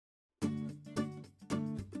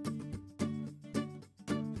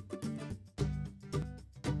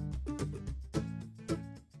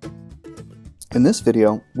In this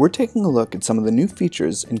video, we're taking a look at some of the new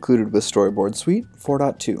features included with Storyboard Suite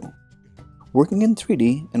 4.2. Working in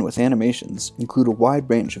 3D and with animations include a wide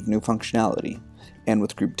range of new functionality, and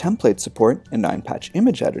with group template support and 9-patch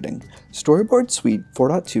image editing, Storyboard Suite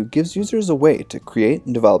 4.2 gives users a way to create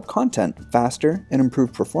and develop content faster and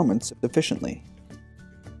improve performance efficiently.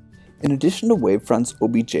 In addition to Wavefront's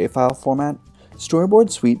OBJ file format,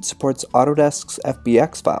 Storyboard Suite supports Autodesk's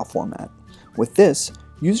FBX file format. With this,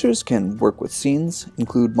 users can work with scenes,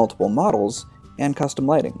 include multiple models, and custom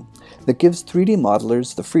lighting that gives 3D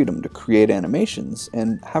modelers the freedom to create animations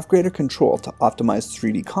and have greater control to optimize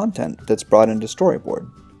 3D content that's brought into Storyboard.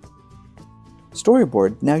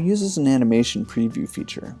 Storyboard now uses an animation preview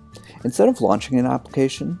feature. Instead of launching an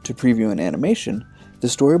application to preview an animation, the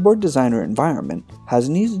Storyboard Designer environment has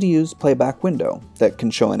an easy-to-use playback window that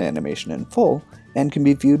can show an animation in full and can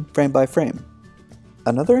be viewed frame by frame.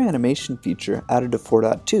 Another animation feature added to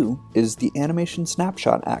 4.2 is the animation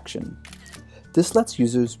snapshot action. This lets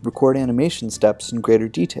users record animation steps in greater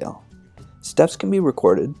detail. Steps can be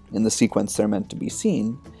recorded in the sequence they're meant to be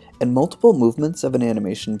seen, and multiple movements of an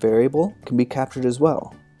animation variable can be captured as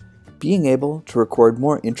well. Being able to record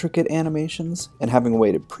more intricate animations and having a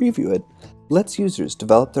way to preview it lets users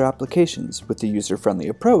develop their applications with a user-friendly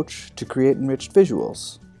approach to create enriched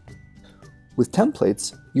visuals. With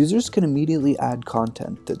templates, users can immediately add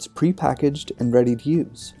content that's pre-packaged and ready to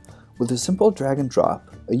use. With a simple drag and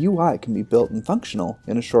drop, a UI can be built and functional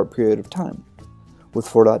in a short period of time. With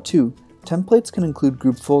 4.2, templates can include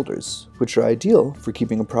group folders, which are ideal for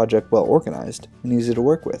keeping a project well organized and easy to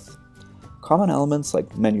work with. Common elements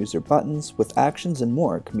like menus or buttons with actions and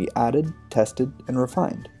more can be added, tested, and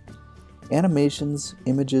refined. Animations,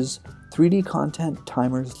 images, 3D content,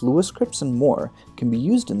 timers, Lua scripts, and more can be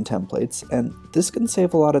used in templates, and this can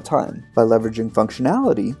save a lot of time by leveraging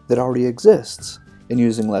functionality that already exists and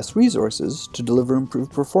using less resources to deliver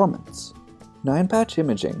improved performance. 9-patch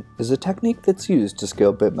imaging is a technique that's used to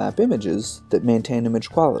scale bitmap images that maintain image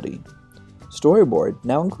quality. Storyboard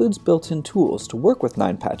now includes built-in tools to work with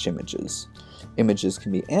 9-patch images. Images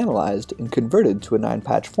can be analyzed and converted to a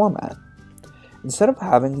 9-patch format. Instead of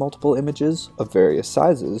having multiple images of various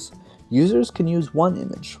sizes, users can use one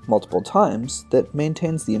image multiple times that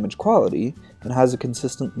maintains the image quality and has a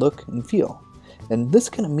consistent look and feel, and this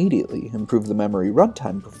can immediately improve the memory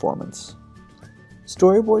runtime performance.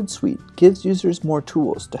 Storyboard Suite gives users more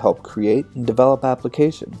tools to help create and develop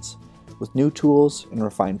applications. With new tools and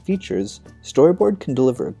refined features, Storyboard can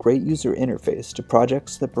deliver a great user interface to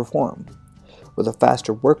projects that perform. With a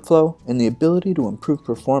faster workflow and the ability to improve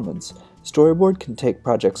performance, Storyboard can take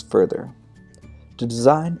projects further. To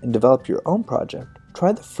design and develop your own project,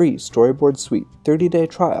 try the free Storyboard Suite 30-day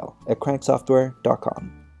trial at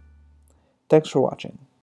cranksoftware.com. Thanks for watching.